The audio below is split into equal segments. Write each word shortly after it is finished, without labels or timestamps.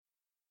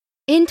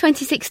In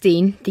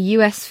 2016, the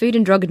US Food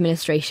and Drug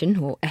Administration,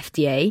 or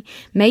FDA,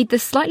 made the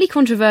slightly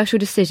controversial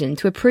decision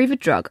to approve a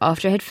drug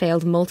after it had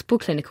failed multiple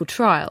clinical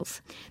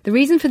trials. The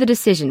reason for the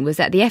decision was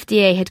that the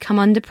FDA had come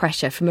under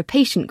pressure from a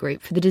patient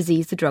group for the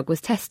disease the drug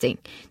was testing,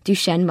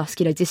 Duchenne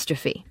muscular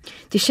dystrophy.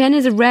 Duchenne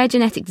is a rare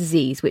genetic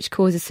disease which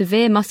causes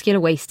severe muscular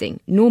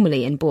wasting,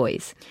 normally in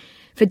boys.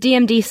 For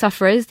DMD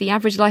sufferers, the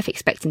average life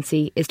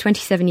expectancy is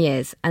 27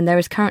 years, and there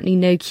is currently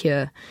no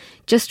cure,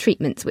 just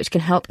treatments which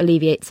can help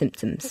alleviate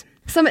symptoms.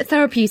 Summit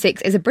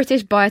Therapeutics is a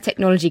British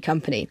biotechnology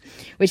company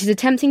which is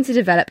attempting to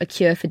develop a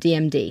cure for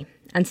DMD.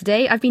 And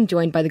today I've been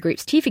joined by the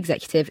group's chief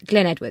executive,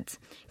 Glenn Edwards.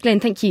 Glenn,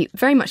 thank you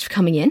very much for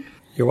coming in.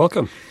 You're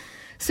welcome.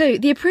 So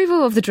the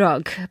approval of the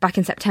drug back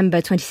in September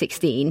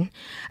 2016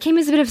 came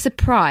as a bit of a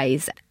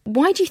surprise.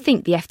 Why do you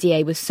think the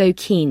FDA was so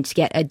keen to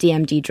get a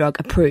DMD drug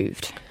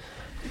approved?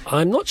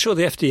 I'm not sure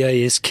the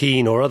FDA is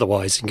keen or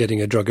otherwise in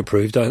getting a drug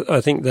approved. I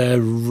think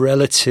they're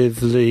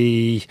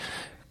relatively...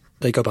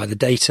 They go by the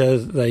data,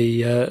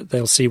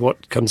 they'll see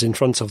what comes in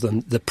front of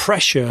them. The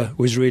pressure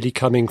was really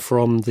coming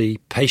from the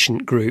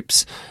patient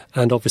groups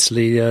and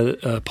obviously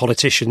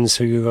politicians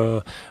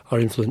who are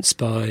influenced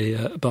by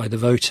the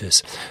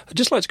voters. I'd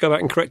just like to go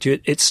back and correct you.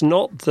 It's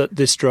not that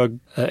this drug,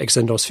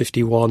 Exendos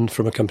 51,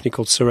 from a company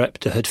called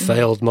Sarepta, had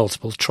failed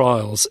multiple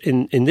trials.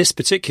 In this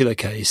particular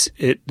case,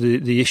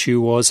 the issue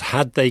was,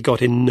 had they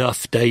got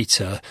enough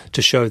data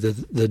to show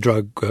that the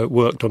drug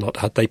worked or not?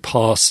 Had they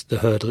passed the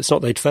hurdle? It's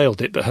not they'd failed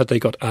it, but had they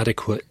got adequate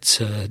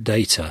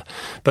data?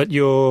 But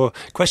your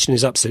question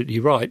is absolutely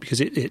right, because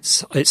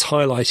it's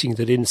highlighting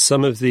that in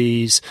some of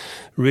these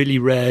really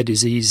rare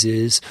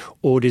diseases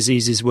or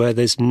diseases where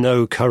there's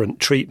no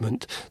current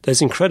treatment,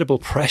 there's incredible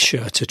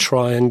pressure to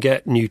try and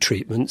get new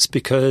treatments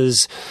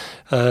because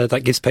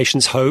that gives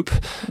patients hope,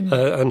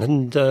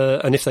 and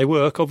if they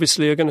work,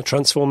 obviously are going to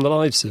transform the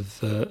lives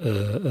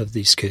of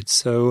these kids.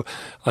 So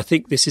I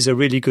think this is a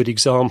really good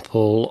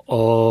example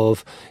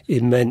of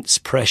immense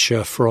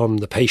pressure from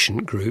the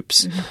patient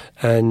groups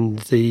and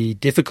the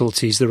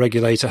difficulties the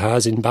regulator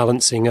has in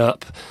balancing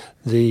up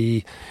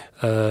the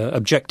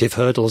objective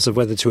hurdles of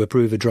whether to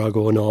approve a drug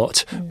or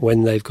not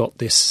when they've got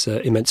this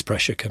immense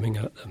pressure coming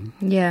at them.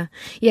 Yeah.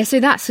 So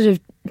that sort of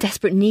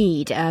desperate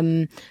need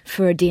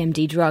for a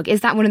DMD drug, is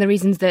that one of the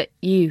reasons that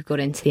you got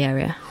into the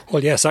area?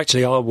 Well, yes,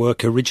 actually our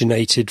work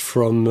originated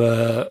from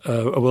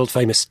a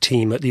world-famous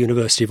team at the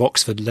University of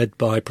Oxford led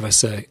by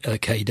Professor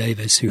Kay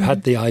Davis, who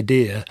had the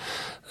idea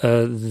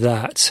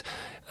that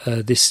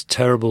this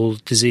terrible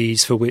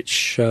disease for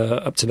which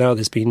up to now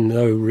there's been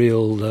no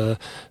real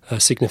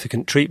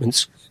significant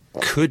treatments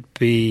could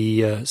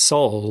be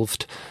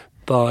solved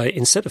by,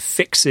 instead of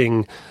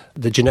fixing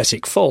the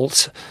genetic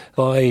fault,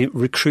 by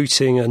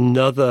recruiting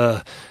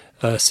another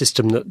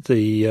system that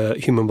the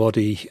human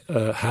body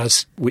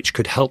has which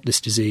could help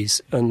this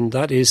disease, and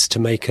that is to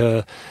make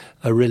a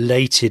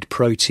related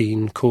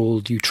protein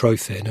called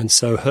utrophin. And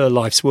so her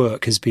life's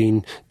work has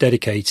been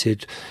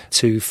dedicated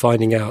to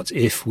finding out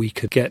if we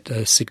could get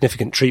a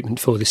significant treatment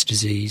for this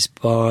disease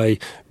by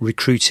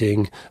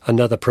recruiting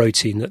another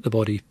protein that the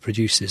body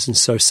produces. And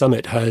so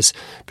Summit has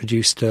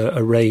produced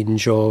a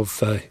range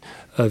of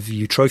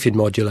utrophin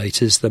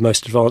modulators, the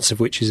most advanced of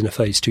which is in a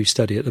phase 2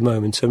 study at the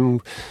moment.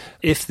 And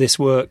if this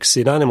works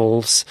in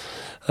animals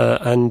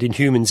and in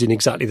humans in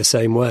exactly the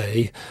same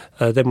way,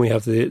 then we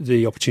have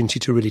the opportunity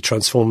to really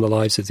transform the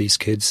lives of these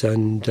kids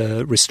and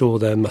restore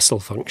their muscle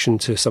function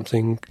to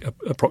something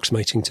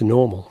approximating to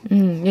normal.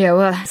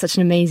 Such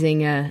an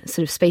amazing sort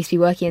of space to be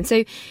working in.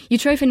 So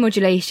utrophin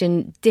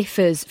modulation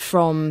differs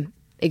from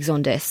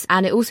Exendis,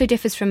 and it also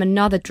differs from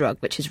another drug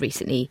which has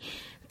recently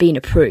been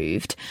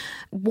approved.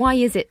 Why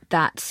is it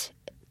that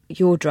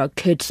your drug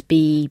could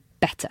be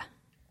better?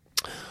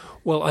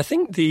 Well, I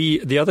think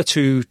the other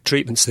two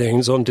treatments, the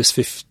Exendis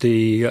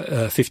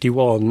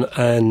 51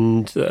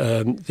 and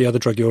the other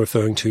drug you're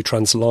referring to,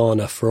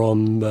 Translarna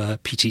from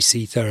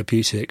PTC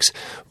Therapeutics,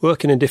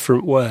 work in a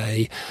different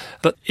way.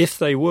 But if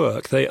they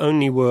work, they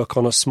only work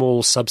on a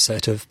small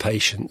subset of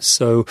patients.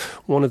 So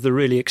one of the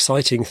really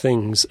exciting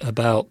things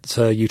about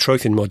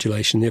utrophin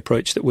modulation, the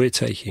approach that we're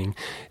taking,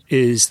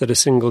 is that a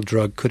single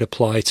drug could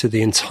apply to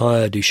the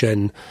entire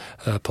Duchenne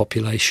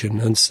population.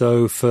 And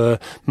so for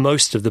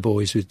most of the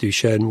boys with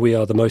Duchenne, we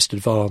are the most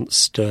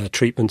advanced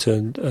treatment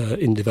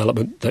in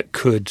development that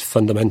could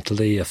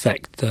fundamentally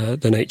affect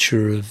the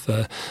nature of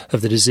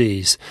the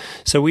disease.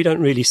 So we don't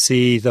really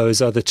see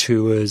those other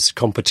two as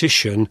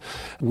competition.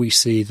 We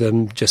see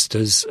them just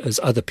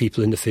as other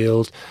people in the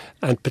field.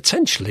 And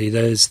potentially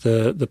there's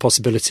the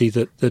possibility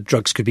that the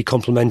drugs could be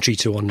complementary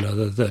to one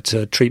another,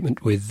 that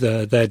treatment with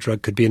their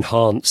drug could be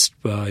enhanced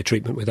by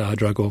treatment with our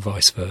drug or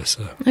vice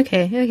versa.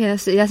 Okay,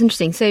 that's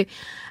interesting. So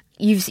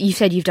you've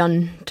said you've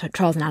done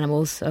trials in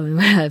animals.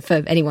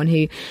 For anyone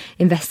who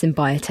invests in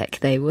biotech,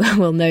 they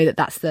will know that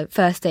that's the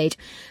first stage.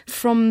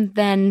 From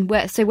then,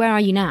 where are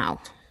you now?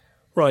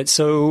 Right,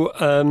 so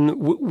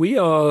we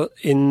are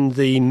in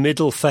the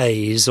middle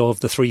phase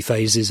of the 3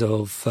 phases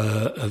of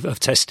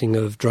testing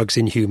of drugs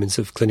in humans,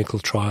 of clinical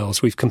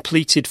trials. We've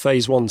completed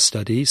phase 1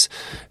 studies,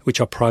 which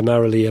are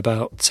primarily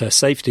about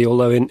safety,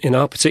 although in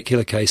our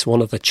particular case,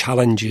 one of the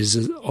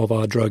challenges of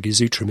our drug,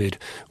 Izutramid,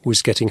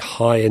 was getting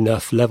high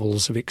enough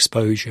levels of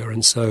exposure.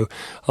 And so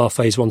our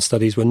phase 1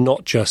 studies were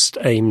not just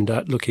aimed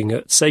at looking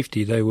at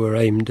safety, they were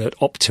aimed at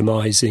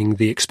optimizing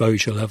the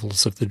exposure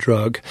levels of the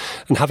drug.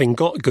 And having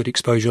got good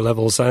exposure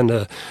levels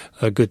and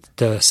a good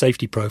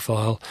safety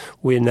profile,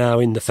 we're now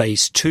in the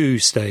phase 2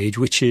 stage,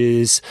 which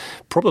is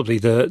probably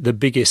the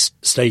biggest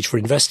stage for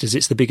investors.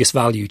 It's the biggest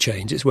value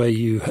change. It's where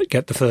you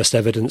get the first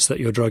evidence that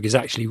your drug is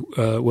actually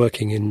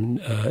working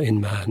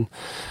in man.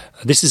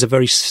 This is a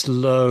very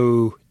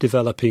slow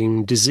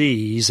developing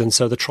disease, and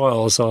so the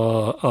trials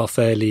are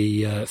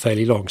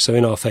fairly long. So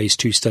in our phase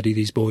 2 study,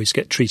 these boys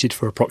get treated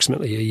for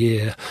approximately a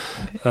year.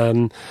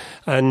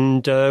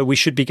 And we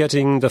should be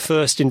getting the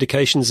first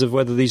indications of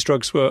whether these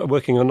drugs were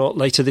working or not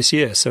later this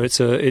year. So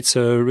it's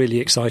a really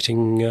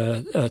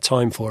exciting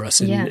time for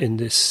us in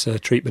this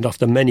treatment.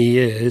 After many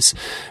years,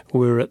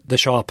 we're at the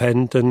sharp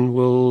end, and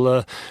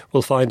we'll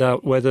find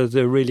out whether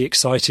the really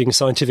exciting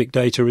scientific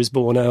data is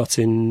borne out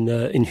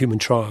in human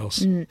trials.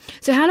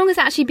 So how long has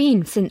it actually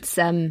been since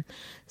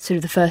sort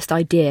of the first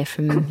idea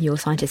from your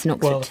scientists in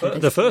Oxford? Well,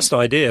 the first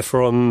idea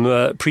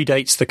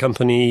predates the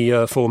company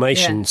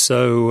formation, Yeah.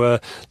 so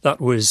that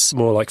was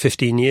more like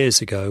 15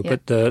 years ago. Yeah.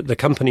 But the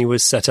company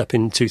was set up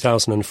in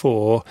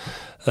 2004,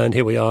 and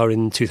here we are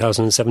in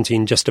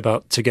 2017, just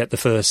about to get the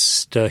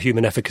first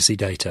human efficacy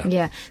data.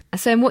 Yeah.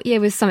 So in what year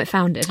was Summit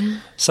founded?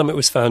 Summit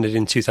was founded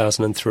in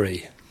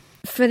 2003.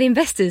 For the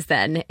investors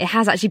then, it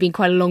has actually been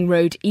quite a long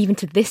road even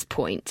to this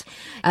point.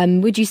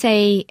 Would you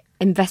say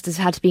investors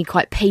had to be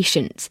quite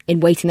patient in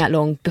waiting that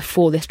long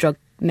before this drug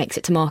makes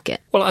it to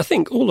market? Well, I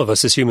think all of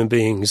us as human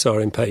beings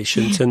are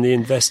impatient, and the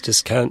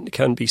investors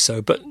can be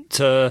so. But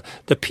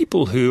the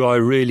people who I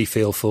really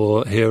feel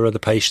for here are the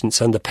patients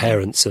and the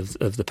parents of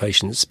the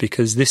patients,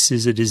 because this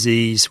is a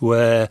disease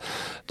where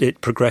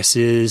it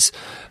progresses.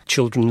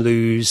 Children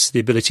lose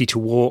the ability to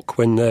walk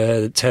when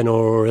they're 10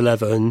 or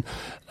 11.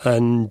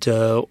 And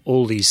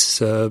all these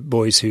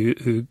boys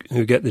who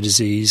get the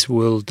disease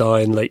will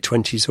die in late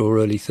 20s or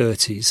early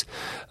 30s.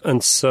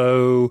 And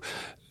so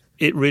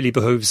it really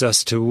behooves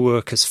us to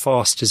work as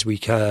fast as we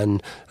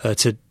can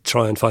to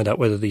try and find out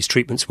whether these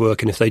treatments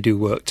work, and if they do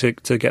work, to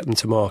get them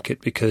to market,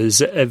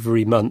 because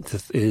every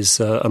month is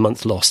a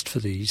month lost for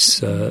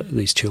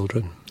these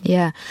children.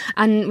 Yeah.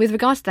 And with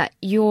regards to that,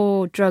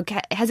 your drug,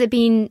 has it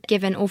been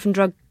given orphan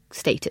drug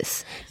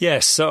status?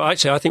 Yes, so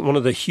actually I think one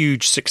of the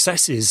huge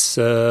successes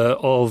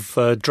of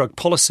drug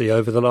policy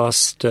over the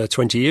last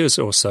 20 years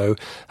or so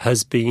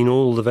has been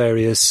all the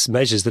various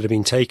measures that have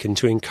been taken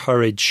to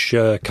encourage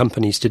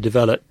companies to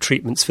develop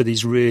treatments for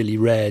these really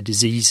rare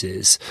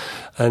diseases.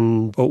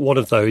 And one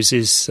of those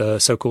is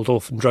so-called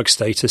orphan drug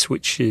status,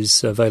 which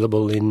is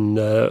available in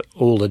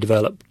all the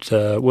developed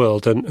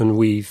world, and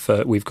we've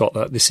got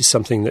that. This is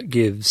something that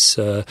gives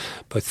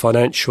both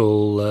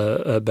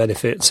financial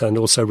benefits and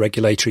also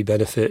regulatory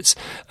benefits,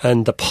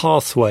 and the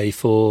pathway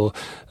for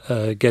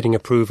getting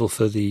approval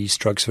for these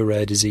drugs for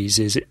rare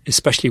diseases,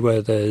 especially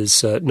where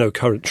there's no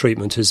current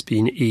treatment, has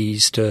been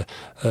eased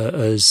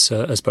as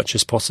much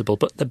as possible.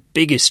 But the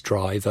biggest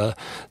driver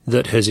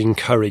that has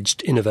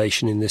encouraged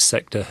innovation in this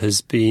sector has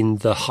been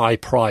the high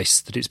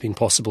price that it's been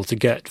possible to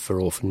get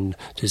for orphan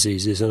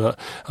diseases. And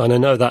I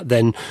know that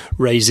then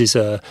raises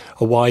a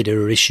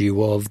wider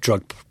issue of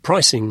drug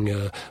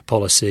pricing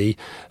policy,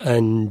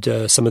 and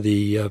some of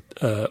the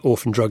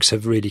orphan drugs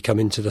have really come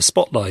into the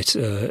spotlight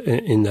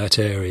in that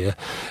area.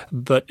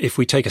 But if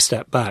we take a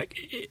step back,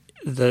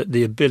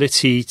 the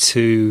ability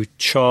to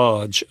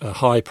charge a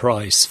high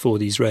price for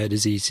these rare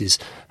diseases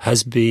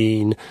has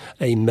been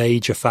a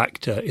major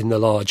factor in the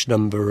large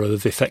number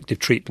of effective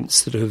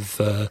treatments that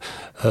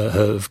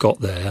have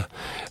got there.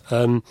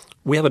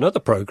 We have another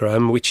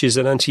program which is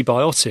an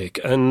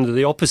antibiotic, and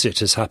the opposite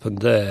has happened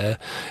there.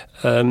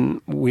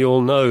 We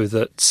all know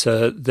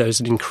that there's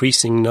an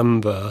increasing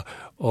number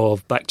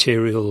of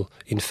bacterial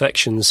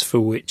infections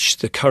for which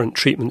the current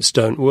treatments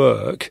don't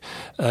work,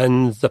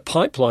 and the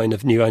pipeline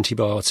of new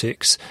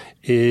antibiotics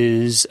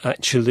is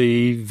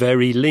actually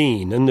very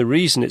lean. And the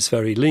reason it's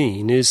very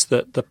lean is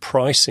that the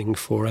pricing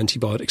for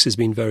antibiotics has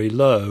been very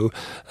low,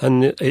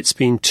 and it's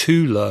been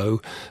too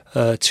low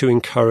to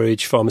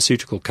encourage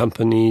pharmaceutical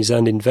companies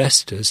and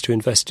investors to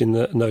invest in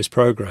those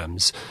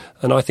programs.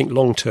 And I think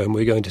long term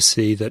we're going to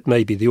see that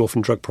maybe the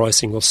orphan drug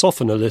pricing will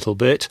soften a little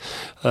bit.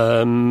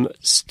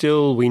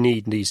 Still, we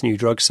need these new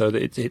drugs, so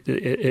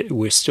that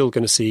we're still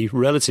going to see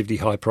relatively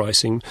high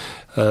pricing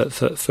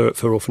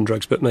for orphan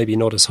drugs, but maybe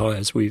not as high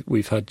as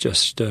we've had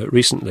just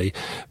recently.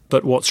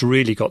 But what's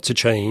really got to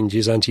change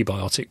is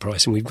antibiotic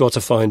pricing. We've got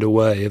to find a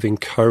way of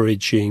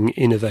encouraging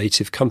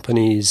innovative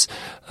companies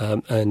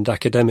and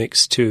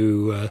academics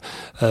to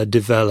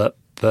develop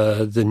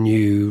the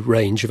new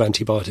range of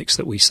antibiotics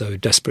that we so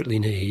desperately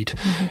need.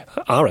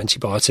 Mm-hmm. Our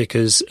antibiotic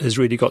has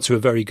really got to a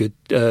very good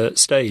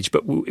stage,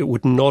 but it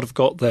would not have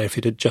got there if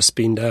it had just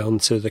been down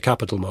to the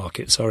capital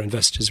markets. Our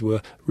investors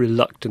were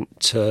reluctant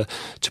to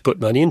put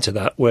money into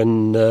that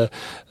when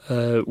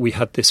we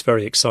had this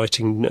very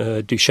exciting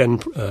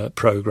Duchenne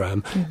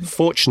program. Mm-hmm.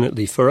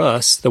 Fortunately for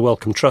us, the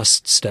Wellcome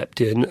Trust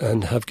stepped in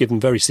and have given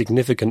very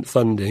significant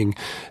funding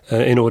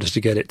in order to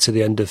get it to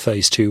the end of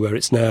phase 2, where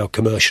it's now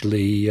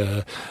commercially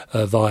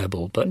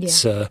viable.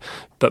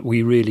 But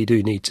we really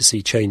do need to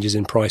see changes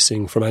in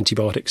pricing from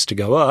antibiotics to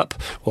go up,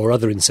 or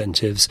other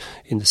incentives,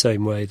 in the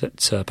same way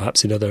that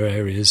perhaps in other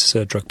areas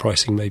drug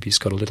pricing maybe has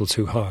got a little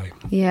too high.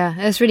 Yeah,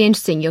 that's really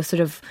interesting. You're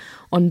sort of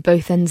on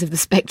both ends of the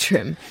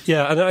spectrum.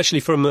 Yeah, and actually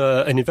from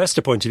an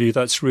investor point of view,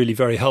 that's really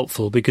very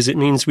helpful, because it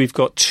means we've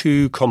got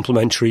two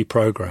complementary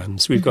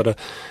programs. We've got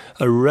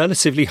a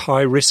relatively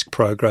high-risk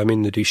program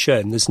in the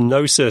Duchenne. There's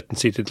no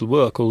certainty that it'll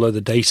work, although the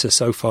data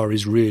so far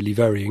is really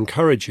very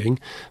encouraging.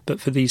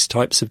 But for these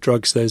types of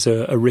drugs, there's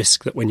a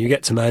risk that when you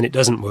get to man, it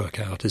doesn't work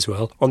out as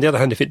well. On the other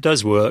hand, if it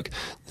does work,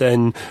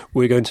 then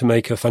we're going to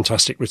make a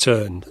fantastic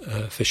return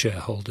for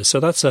shareholders.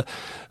 So that's a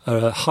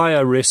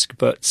higher risk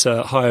but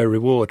higher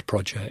reward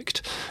project.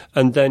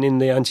 And then in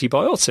the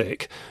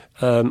antibiotic,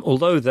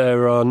 although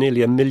there are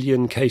nearly 1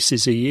 million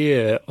cases a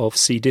year of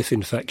C. diff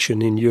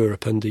infection in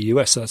Europe and the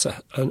US, that's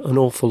an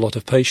awful lot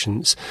of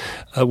patients.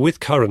 With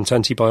current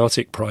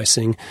antibiotic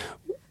pricing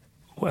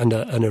and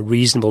a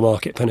reasonable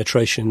market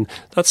penetration,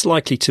 that's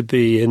likely to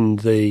be in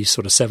the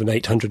sort of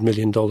 $700-800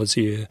 million a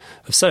year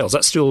of sales.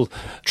 That's still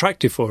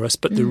attractive for us,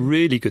 but the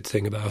really good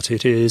thing about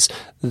it is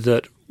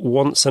that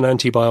once an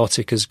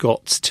antibiotic has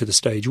got to the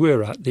stage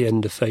we're at, the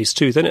end of phase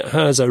 2, then it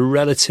has a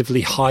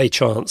relatively high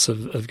chance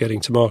of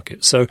getting to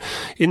market. So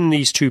in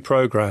these two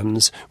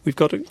programs, we've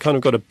got a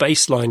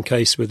baseline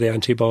case with the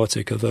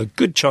antibiotic of a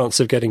good chance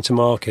of getting to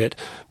market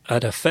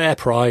at a fair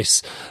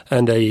price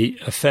and a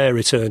fair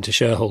return to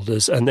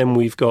shareholders. And then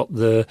we've got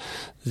the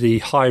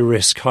high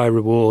risk, high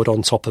reward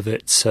on top of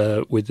it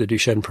with the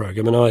Duchenne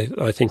program. And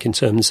I think in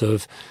terms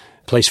of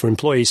place for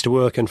employees to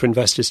work and for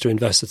investors to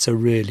invest, it's a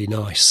really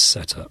nice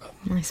setup.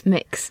 Nice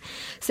mix.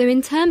 So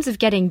in terms of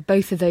getting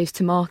both of those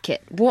to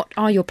market, what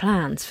are your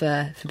plans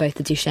for both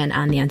the Duchenne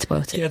and the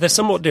antibiotic? Yeah, they're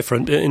somewhat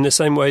different in the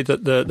same way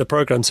that the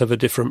programs have a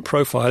different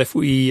profile. If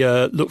we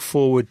look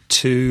forward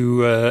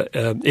to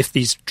if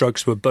these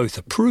drugs were both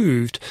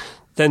approved,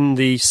 then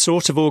the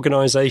sort of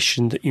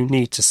organisation that you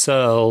need to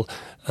sell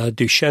a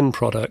Duchenne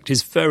product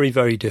is very,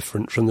 very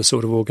different from the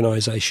sort of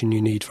organisation you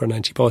need for an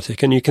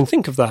antibiotic. And you can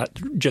think of that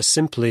just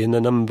simply in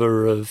the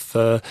number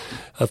of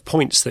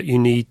points that you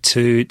need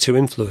to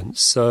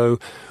influence. So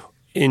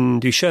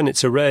in Duchenne,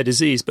 it's a rare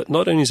disease, but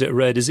not only is it a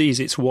rare disease,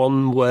 it's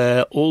one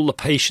where all the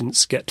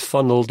patients get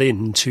funneled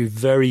into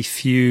very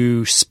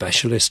few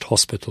specialist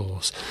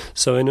hospitals.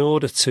 So in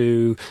order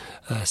to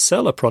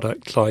sell a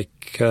product like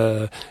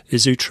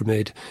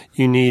Izutramid,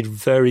 you need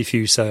very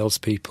few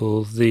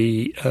salespeople.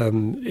 The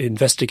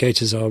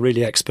investigators are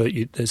really expert.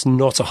 There's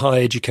not a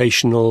high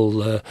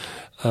educational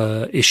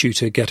issue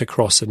to get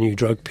across a new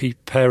drug.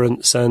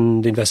 Parents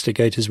and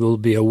investigators will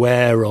be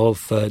aware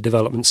of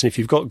developments, and if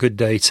you've got good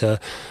data,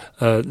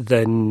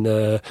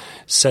 then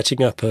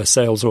setting up a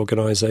sales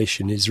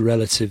organisation is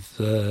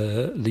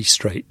relatively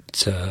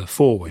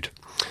straightforward.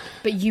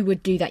 But you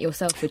would do that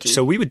yourself, would you?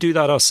 So we would do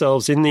that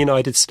ourselves in the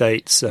United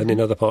States and in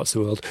other parts of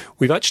the world.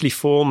 We've actually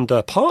formed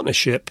a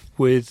partnership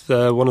with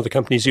one of the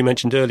companies you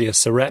mentioned earlier,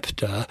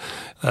 Sarepta,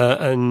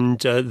 and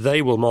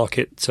they will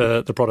market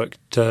the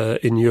product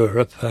in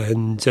Europe.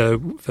 And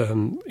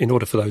in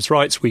order for those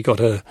rights, we got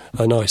a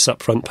nice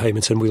upfront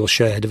payment, and we'll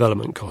share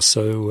development costs.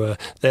 So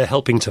they're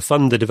helping to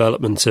fund the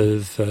development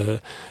of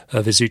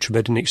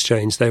Izutramid. In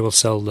exchange, they will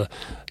sell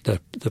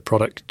the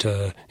product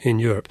in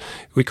Europe.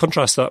 We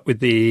contrast that with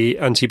the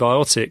antibiotic.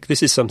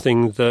 This is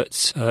something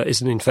that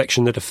is an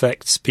infection that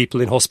affects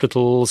people in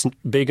hospitals,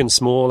 big and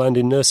small, and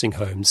in nursing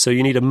homes. So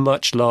you need a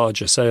much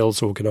larger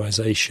sales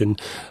organisation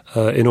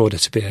in order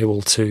to be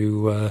able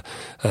to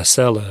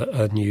sell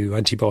a new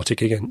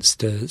antibiotic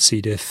against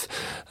C. diff.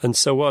 And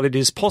so while it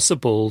is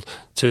possible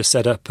to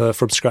set up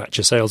from scratch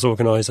a sales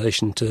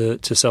organisation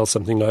to sell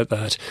something like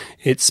that,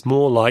 it's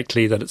more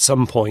likely that at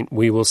some point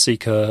we will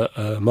seek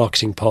a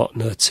marketing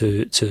partner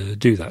to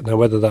do that. Now,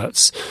 whether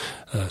that's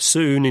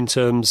soon in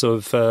terms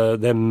of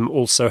them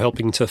also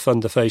helping to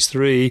fund the phase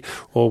 3,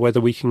 or whether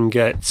we can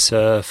get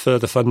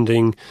further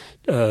funding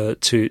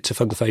to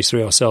fund the phase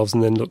 3 ourselves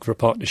and then look for a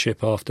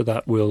partnership after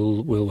that,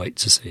 we'll wait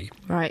to see.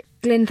 Right.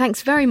 Glyn,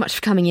 thanks very much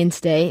for coming in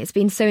today. It's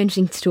been so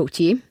interesting to talk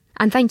to you.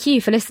 And thank you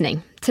for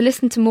listening. To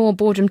listen to more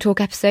Boardroom Talk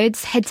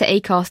episodes, head to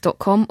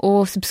acast.com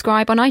or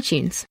subscribe on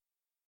iTunes.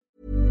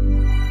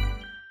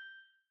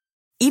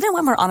 Even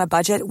when we're on a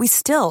budget, we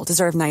still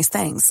deserve nice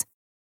things.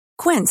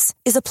 Quince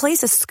is a place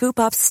to scoop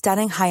up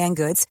stunning high-end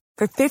goods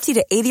for 50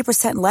 to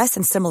 80% less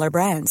than similar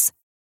brands.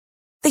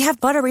 They have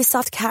buttery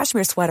soft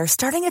cashmere sweaters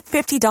starting at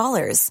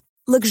 $50,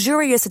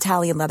 luxurious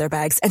Italian leather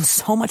bags, and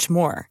so much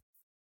more.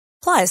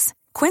 Plus,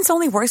 Quince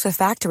only works with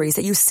factories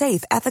that use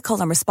safe, ethical,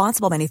 and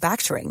responsible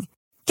manufacturing.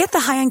 Get the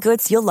high-end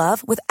goods you'll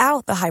love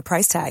without the high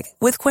price tag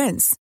with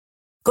Quince.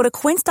 Go to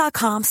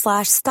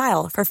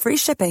quince.com/style for free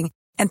shipping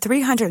and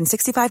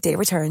 365-day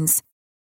returns.